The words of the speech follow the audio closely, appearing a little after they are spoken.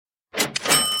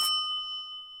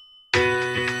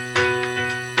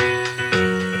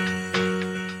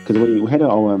because we had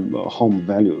our home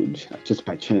valued just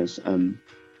by chance.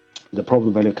 The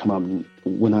property value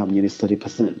went up nearly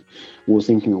 30%. We were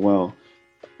thinking, well,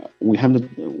 we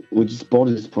just bought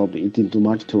this property. It didn't do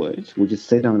much to it. We just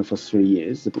sat down for 3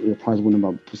 years. The price went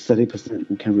up 30%.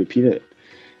 We can repeat it.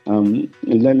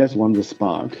 That's one of the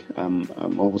spark,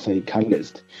 obviously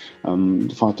catalyst,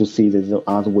 for to see that there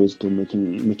are other ways to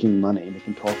making money,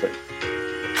 making profit.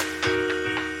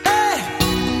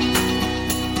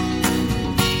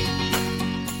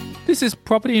 This is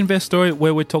Property Invest Story,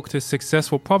 where we talk to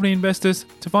successful property investors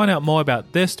to find out more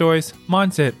about their stories,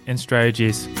 mindset, and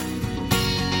strategies.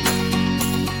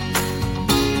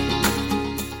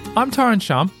 I'm Tyron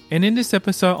Shum, and in this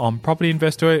episode on Property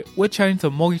Invest Story, we're chatting to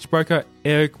mortgage broker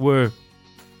Eric Wu,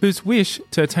 whose wish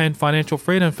to attain financial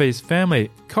freedom for his family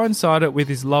coincided with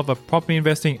his love of property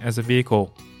investing as a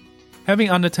vehicle. Having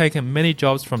undertaken many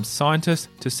jobs from scientist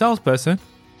to salesperson,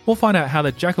 we'll find out how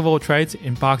the jack of all trades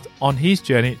embarked on his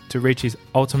journey to reach his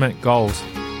ultimate goals.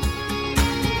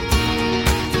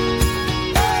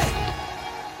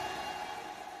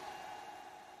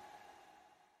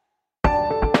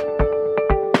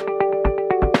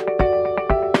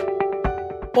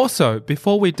 Also,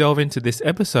 before we delve into this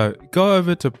episode, go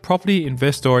over to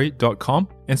propertyinveststory.com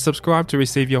and subscribe to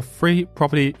receive your free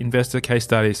property investor case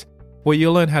studies, where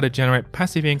you'll learn how to generate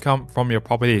passive income from your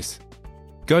properties.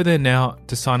 Go there now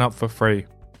to sign up for free.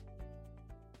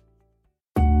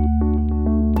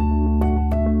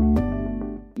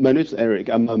 My name is Eric.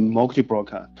 I'm a mortgage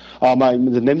broker. The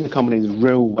name of the company is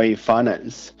Railway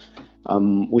Finance.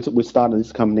 We started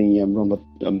this company around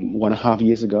 1.5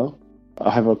 years ago. I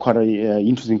have quite an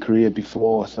interesting career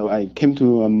before. So I came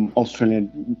to Australia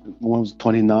when I was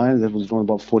 29. That was around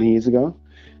about 14 years ago.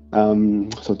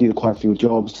 So did quite a few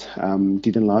jobs.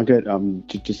 Didn't like it.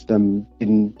 Just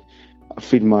didn't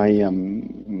fit my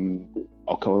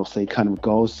I'll say kind of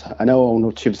goals. I know I want to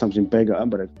achieve something bigger,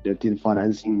 but I didn't find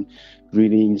anything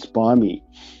really inspire me.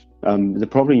 The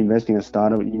property investing I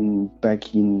started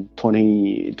back in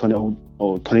 2020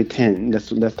 or 2010.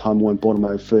 That's time when I bought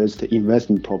my first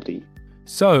investment property.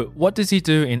 So, what does he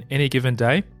do in any given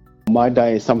day? My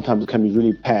day sometimes can be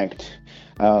really packed.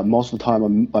 Most of the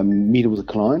time, I meet with a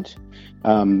client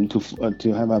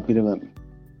to have a bit of a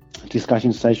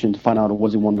discussion session to find out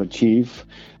what they want to achieve,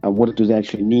 what do they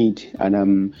actually need,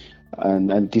 and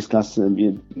discuss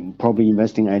probably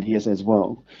investing ideas as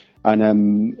well.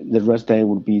 And the rest day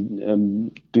would be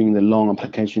doing the loan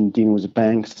application, dealing with the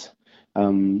banks.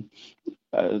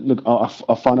 Look,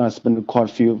 I find I spend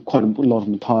quite a lot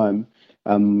of time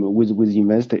with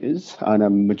investors, and a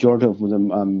majority of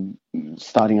them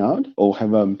starting out or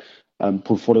have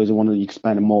portfolios they want to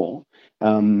expand more. I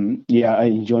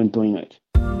enjoy doing it.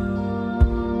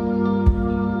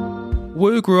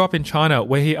 Wu grew up in China,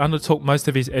 where he undertook most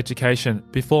of his education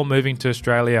before moving to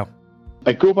Australia.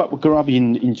 I grew up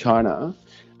in China.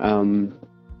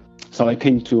 So I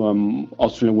came to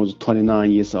Australia when I was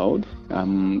 29 years old.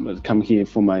 Come here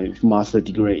for my master's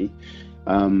degree.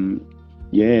 And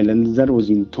that was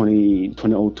in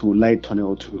 2002, late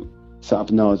 2002. So up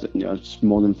now it's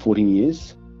more than 14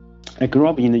 years. I grew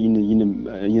up in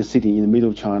a city in the middle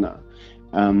of China.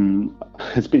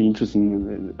 It's been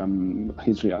interesting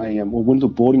history. I went to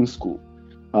boarding school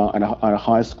at a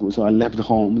high school, so I left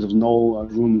home. There was no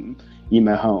room in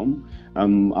my home.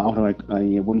 After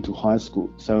I went to high school,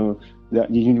 so the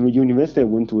university I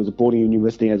went to was a boarding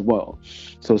university as well.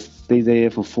 So stayed there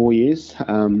for 4 years.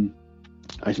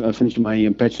 I finished my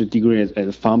bachelor degree as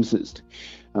a pharmacist.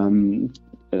 And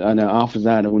after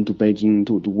that, I went to Beijing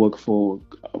to work for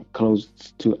close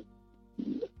to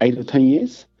 8 or 10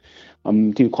 years.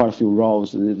 Did quite a few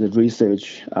roles, the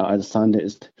research as a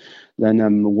scientist,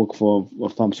 then work for a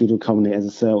pharmaceutical company as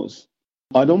a sales.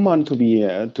 I don't mind to be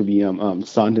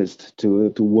scientist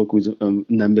to work with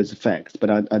numbers, facts,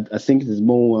 but I think there's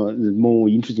more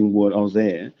interesting word out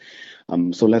there.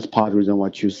 So that's part of the reason why I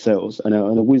choose sales.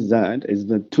 And with that is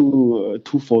the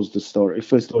twofold the story.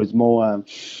 First story is more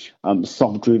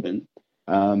soft driven.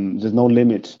 There's no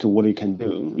limit to what you can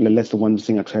do. That's the one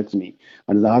thing attracts me.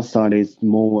 And the other side is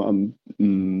more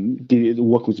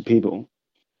work with people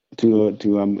to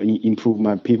improve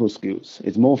my people skills.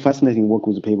 It's more fascinating work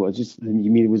with people. It's just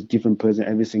you meet with different person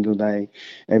every single day.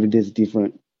 Every day is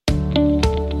different.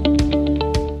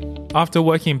 After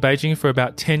working in Beijing for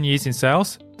about 10 years in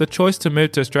sales, the choice to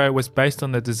move to Australia was based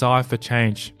on the desire for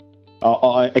change.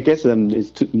 I guess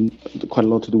it's quite a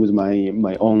lot to do with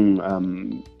my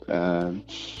own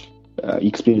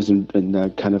experience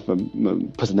and kind of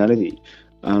personality.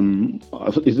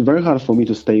 It's very hard for me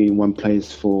to stay in one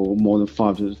place for more than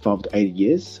 5 to 8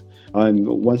 years.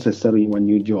 Once I settle in my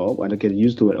new job and I get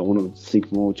used to it, I want to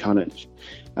seek more challenge.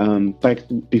 Back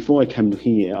before I came to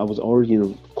here, I was already in a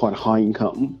quite high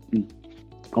income.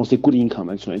 I would say good income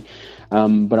actually,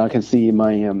 but I can see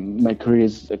my career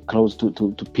is close to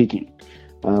peaking.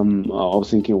 I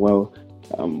was thinking, well,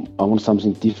 I want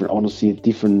something different. I want to see a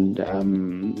different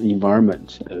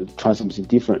environment, try something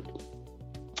different.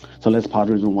 So that's part of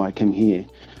the reason why I came here.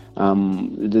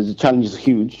 The challenge is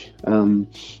huge.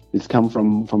 It's come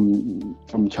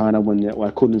from China when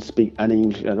I couldn't speak any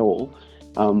English at all.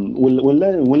 We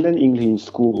learn English in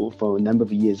school for a number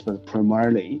of years, but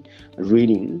primarily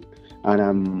reading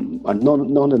and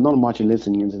not much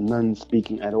listening and none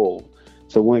speaking at all.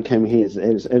 So when I came here,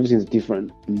 everything's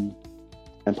different. And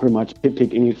pretty much pick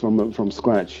English from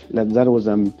scratch. That was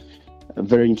a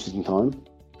very interesting time.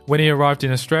 When he arrived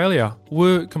in Australia,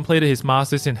 Wu completed his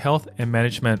Masters in Health and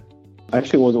Management.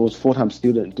 Actually, I was a full-time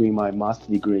student doing my master's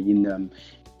degree in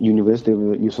University of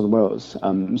New South Wales.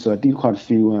 So I did quite a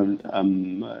few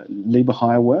labour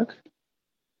hire work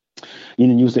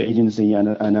in a news agency,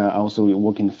 and I also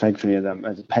work in the factory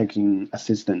as a packaging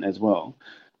assistant as well.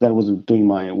 That was doing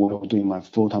my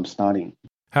full-time studying.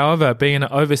 However, being an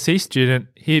overseas student,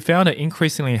 he found it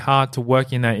increasingly hard to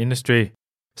work in that industry.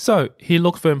 So he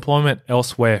looked for employment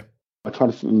elsewhere. I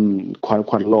tried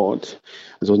quite a lot.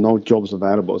 There was no jobs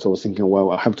available, so I was thinking,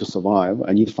 well, I have to survive.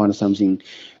 I need to find something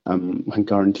can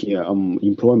guarantee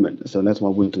employment. So that's why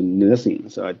I went to nursing.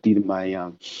 So I did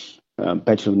my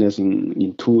Bachelor of Nursing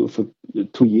in 2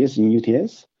 years in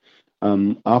UTS.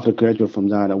 After graduate from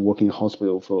that, I worked in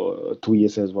hospital for 2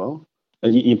 years as well,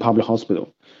 in public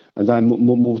hospital. And then I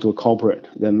moved to a corporate,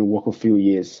 then work a few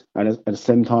years. And at the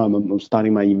same time, I'm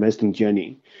starting my investing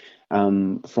journey.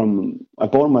 I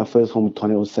bought my first home in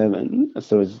 2007,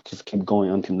 so it's just kept going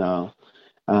until now.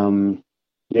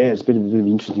 It's been a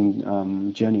really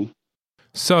interesting journey.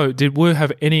 So, did Wu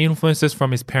have any influences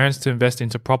from his parents to invest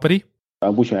into property? I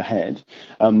wish I had,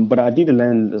 but I did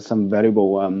learn some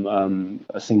valuable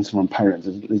things from parents.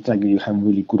 It's like you have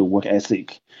really good work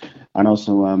ethic, and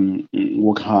also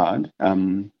work hard.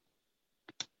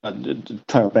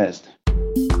 Try your best.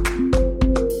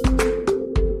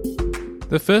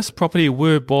 The first property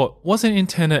Wu bought wasn't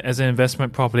intended as an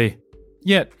investment property,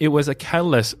 yet it was a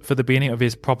catalyst for the beginning of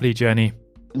his property journey.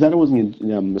 That was in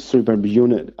a three-bedroom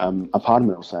unit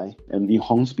apartment, I'll say, in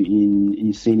Hornsby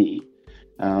in Sydney.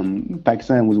 Back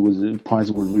then, the price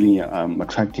was really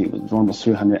attractive. It was around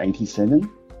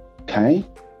 387k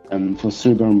for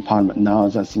three-bedroom apartment. Now, I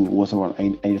think it was around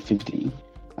 850.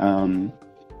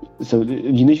 So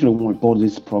initially, when we bought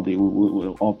this property,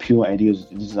 our pure idea is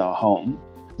this is our home.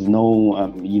 There's no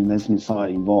investment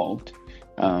side involved.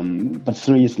 But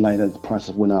 3 years later, the price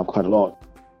went up quite a lot.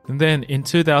 And then in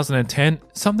 2010,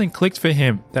 something clicked for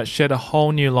him that shed a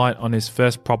whole new light on his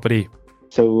first property.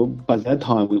 So by that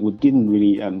time, we didn't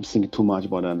really think too much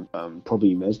about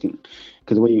property investing,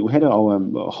 because we had our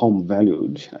home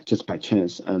valued just by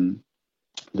chance.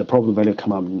 The property value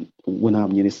went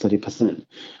up nearly 30%.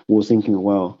 We were thinking,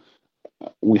 well,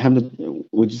 we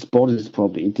just bought this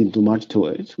property, it didn't do much to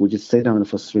it. We just sat down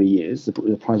for 3 years.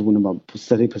 The price went up about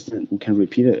 30%. We can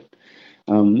repeat it.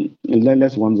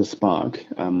 That's one of the spark,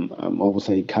 I would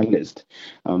say catalyst,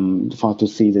 for us to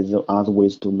see there's other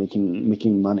ways to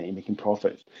making money, making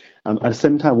profit. At the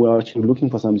same time, we're actually looking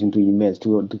for something to invest,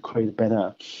 to create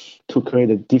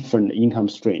a different income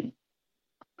stream.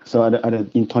 So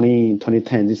in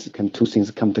 2010, two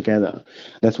things come together.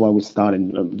 That's why we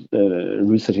started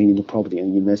researching into property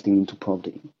and investing into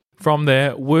property. From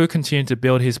there, Wu continued to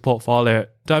build his portfolio,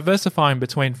 diversifying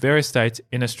between various states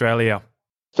in Australia.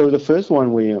 So the first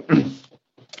one, we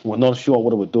were not sure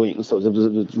what we were doing. So it was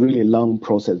a really long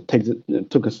process. It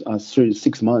took us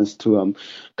 6 months to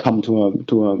come to a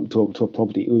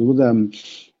property. It was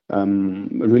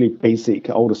really basic,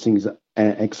 all the things,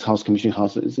 ex-house commission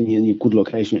houses in a good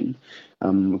location,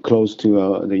 close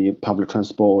to the public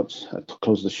transport,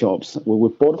 close to the shops. We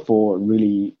bought for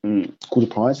really good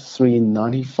price,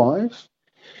 $395.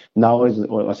 Now I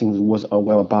think it was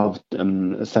well above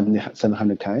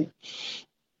 700k.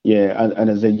 Yeah,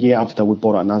 and the year after we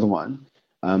bought another one.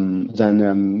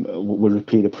 Then we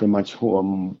repeated pretty much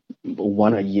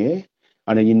one a year.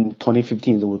 And in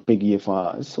 2015, it was a big year for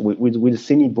us. With the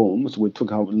Sydney boom, so we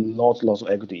took out lots of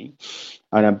equity,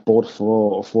 and I bought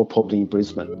four property in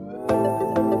Brisbane.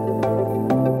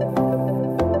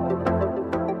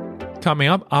 Coming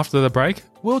up after the break,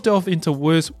 we'll delve into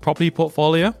Wu's property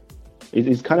portfolio.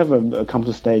 It's kind of come to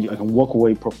a stage I can walk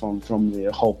away from the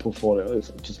whole portfolio.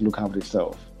 It's just look after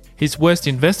itself. His worst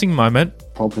investing moment.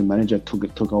 Property manager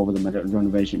took over the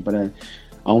renovation, but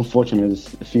unfortunately,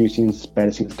 there's a few things,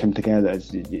 bad things come together.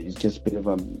 It's just a bit of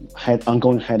a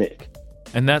ongoing headache.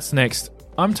 And that's next.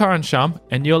 I'm Taran Shum,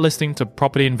 and you're listening to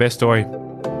Property Investory.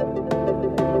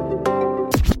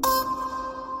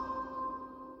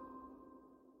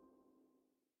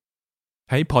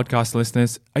 Hey podcast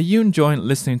listeners, are you enjoying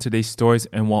listening to these stories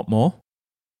and want more?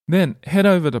 Then head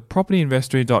over to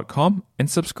propertyinvestory.com and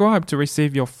subscribe to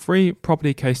receive your free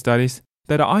property case studies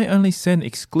that I only send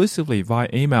exclusively via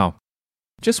email.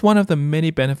 Just one of the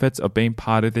many benefits of being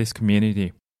part of this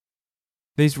community.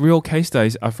 These real case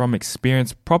studies are from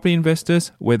experienced property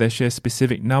investors where they share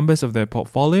specific numbers of their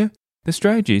portfolio, the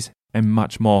strategies, and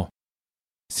much more.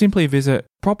 Simply visit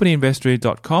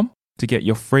propertyinvestory.com to get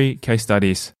your free case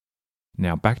studies.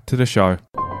 Now back to the show.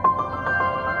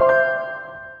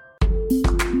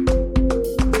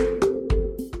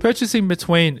 Purchasing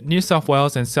between New South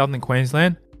Wales and Southern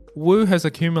Queensland, Wu has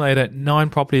accumulated 9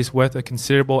 properties worth a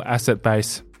considerable asset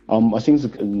base. I think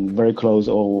it's very close,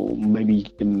 or maybe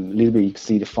a little bit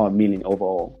exceed 5 million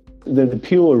overall. The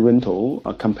pure rental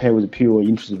compared with the pure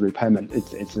interest repayment,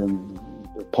 it's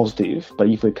positive. But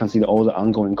if we consider all the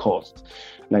ongoing costs,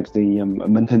 like the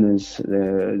maintenance,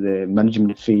 the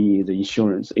management fee, the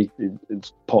insurance,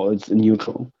 it's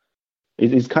neutral.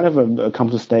 It's kind of come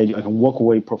to a stage I can walk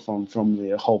away from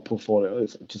the whole portfolio.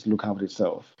 It's just look after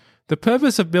itself. The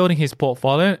purpose of building his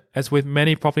portfolio, as with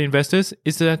many property investors,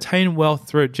 is to attain wealth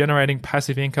through generating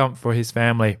passive income for his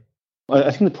family.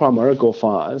 I think the primary goal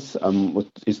for us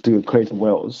is to create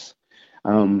wealth.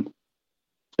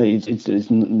 It's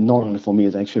not only for me;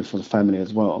 it's actually for the family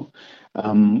as well.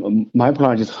 My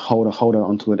plan is just hold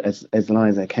on to it as long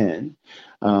as I can,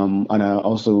 and I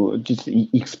also just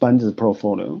expand the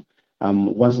portfolio.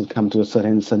 Once it comes to a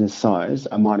certain size,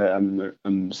 I might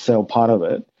sell part of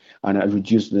it and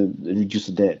reduce the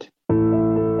debt.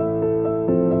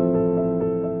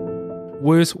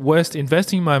 Wu's worst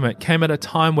investing moment came at a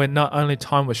time when not only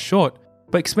time was short,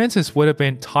 but expenses would have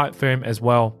been tight for him as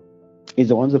well. It's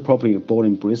the one the property bought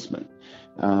in Brisbane.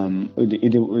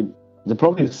 The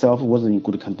property itself wasn't in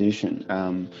good condition.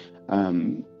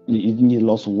 It needed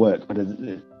lots of work, but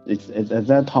at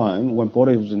that time when bought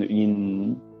it was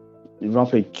in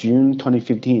roughly June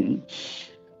 2015.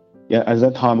 Yeah, at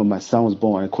that time when my son was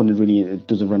born, I couldn't really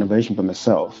do the renovation by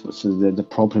myself. So the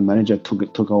property manager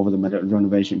took over the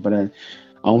renovation. But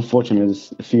unfortunately,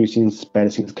 there's a few things,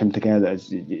 bad things came together. It's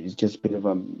just a bit of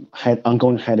a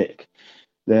ongoing headache.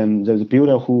 Then the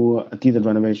builder who did the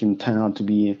renovation turned out to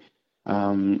be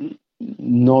not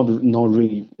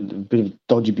really a bit of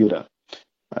dodgy builder.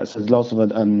 So there's lots of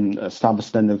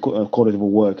substandard quality of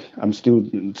work. I'm still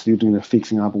doing the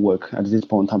fixing up work at this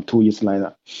point in time, 2 years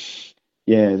later.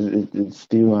 Yeah, it's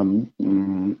still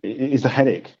it's a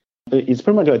headache. It's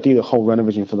pretty much I did the whole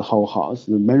renovation for the whole house.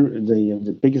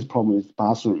 The biggest problem is the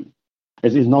bathroom.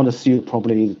 It's not sealed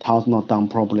properly. The tiles not done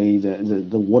properly.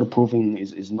 The waterproofing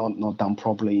is not done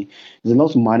properly. There's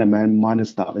lots of minor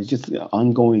stuff. It's just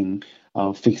ongoing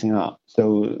fixing up.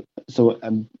 So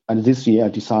and this year I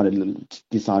decided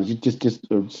just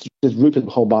rip the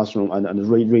whole bathroom and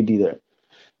redo it.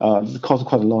 It cost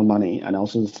quite a lot of money and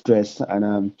also stress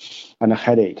and a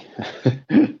headache.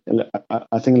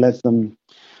 I think that's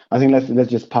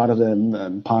just part of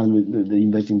the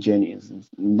investing journey.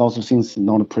 Lots of things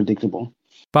not predictable.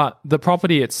 But the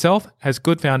property itself has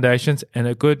good foundations and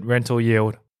a good rental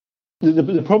yield.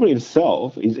 The property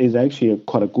itself is actually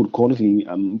quite a good quality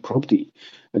property,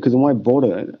 because when I bought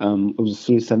it, it was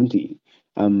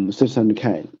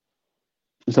 670K.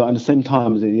 So at the same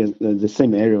time, the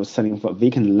same area was selling for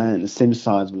vacant land, the same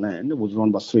size of land, was around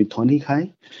about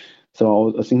 320K. So I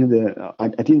was thinking that I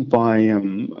didn't buy.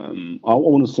 I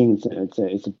want to think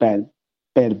it's a bad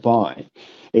buy.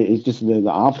 It's just the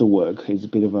afterwork is a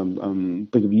bit of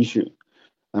big issue.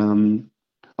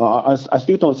 I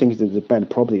still don't think it's a bad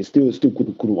property. It's still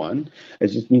good one. I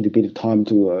just need a bit of time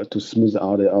to smooth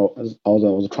out all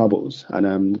those troubles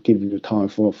and give you time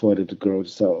for it to grow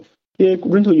itself. Yeah,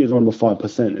 rental yield is around about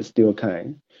 5%. It's still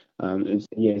okay.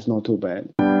 It's not too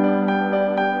bad.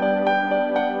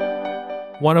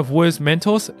 One of Wu's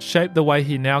mentors shaped the way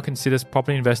he now considers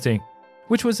property investing,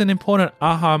 which was an important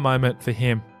aha moment for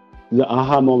him. The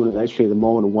aha moment is actually the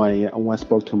moment when I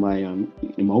spoke to my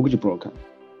mortgage broker.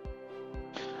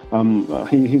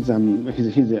 He's just an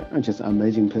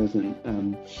amazing person.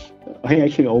 He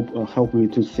actually helped me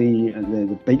to see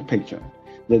the big picture,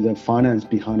 the finance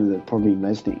behind the property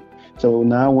investing. So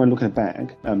now when looking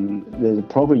back, the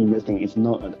property investing is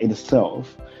not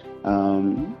itself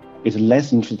is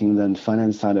less interesting than the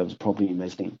finance side of the property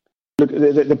investing. Look,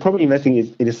 the property investing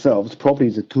itself, the property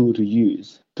is a tool to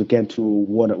use to get to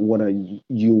what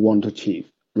you want to achieve.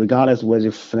 regardless whether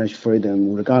it's financial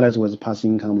freedom, regardless whether it's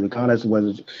passive income, regardless whether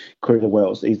it's create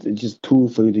wealth. It's just a tool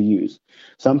for you to use.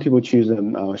 Some people choose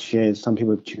shares, some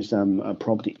people choose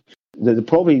property.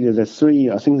 Probably there's three.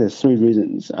 I think there's three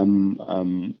reasons.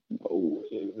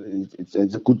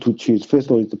 It's good to choose. First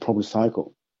of all, it's the property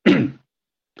cycle.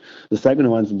 The second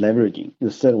one is leveraging.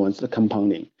 The third one is the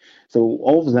compounding. So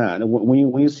all of that, when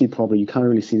you see property, you can't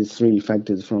really see the three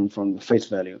factors from face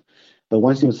value. But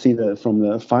once you see from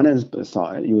the finance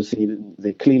side, you will see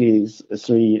there clearly is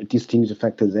three distinct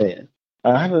factors there.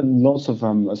 I have lots of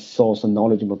source and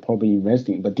knowledge about property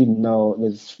investing, but didn't know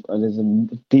there's a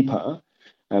deeper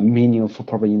meaning for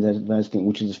property investing,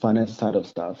 which is the finance side of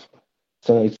stuff.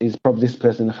 So it's probably this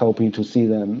person helping to see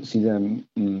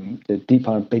the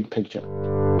deeper big picture.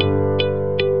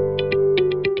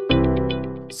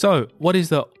 So, what is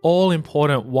the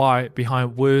all-important why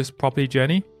behind Wu's property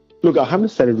journey? Look, I haven't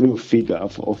set a real figure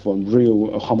of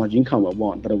real how much income I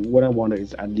want, but what I want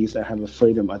is at least I have a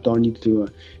freedom. I don't need to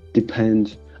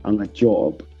depend on a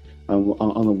job,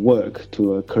 on a work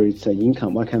to create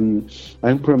income. I can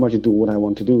pretty much do what I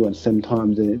want to do. At the same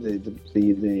time,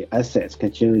 the assets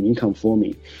can generate income for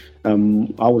me.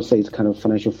 I would say it's kind of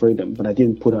financial freedom, but I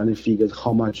didn't put any figures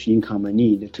how much income I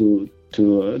need to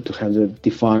have the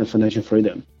defined financial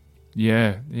freedom.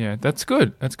 Yeah, that's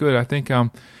good. I think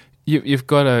you've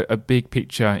got a big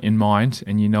picture in mind,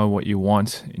 and you know what you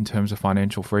want in terms of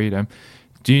financial freedom.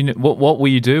 What will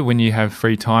you do when you have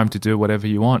free time to do whatever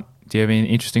you want? Do you have any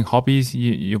interesting hobbies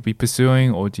you'll be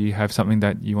pursuing, or do you have something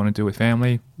that you want to do with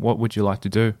family? What would you like to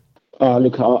do?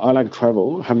 Look, I like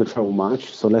travel. I haven't traveled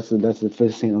much, so that's the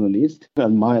first thing on the list.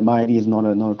 And my idea is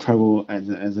not travel as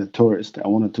a tourist. I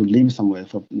wanted to live somewhere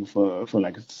for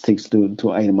like 6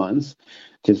 to 8 months,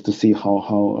 just to see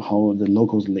how the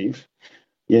locals live.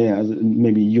 Yeah,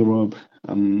 maybe Europe,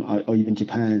 or even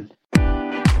Japan.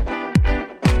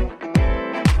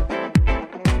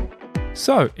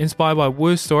 So, inspired by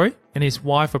Wu's story and his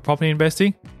why for property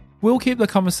investing, we'll keep the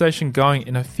conversation going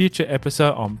in a future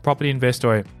episode on Property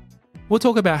Investor. We'll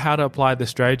talk about how to apply the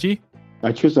strategy.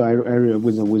 I choose an area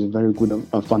with very good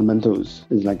fundamentals.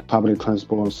 It's like public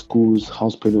transport, schools,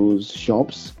 hospitals,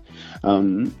 shops.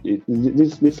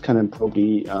 This kind of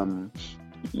property,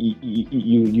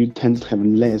 you tend to have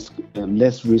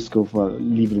less risk of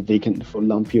leaving vacant for a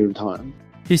long period of time.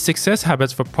 His success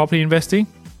habits for property investing: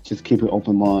 just keep an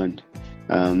open mind.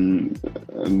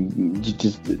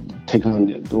 Just take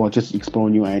on or just explore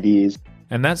new ideas.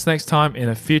 And that's next time in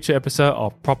a future episode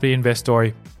of Property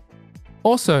Investor.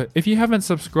 Also, if you haven't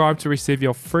subscribed to receive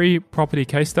your free property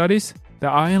case studies that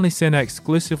I only send out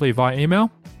exclusively via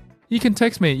email, you can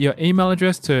text me your email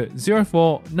address to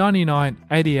 04 99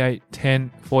 88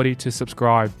 10 40 to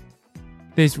subscribe.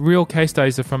 These real case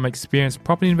studies are from experienced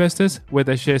property investors where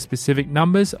they share specific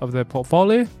numbers of their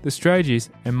portfolio, the strategies,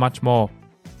 and much more.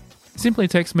 Simply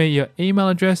text me your email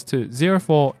address to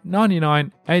 04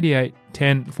 99 88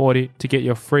 10 40 to get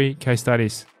your free case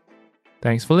studies.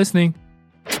 Thanks for listening.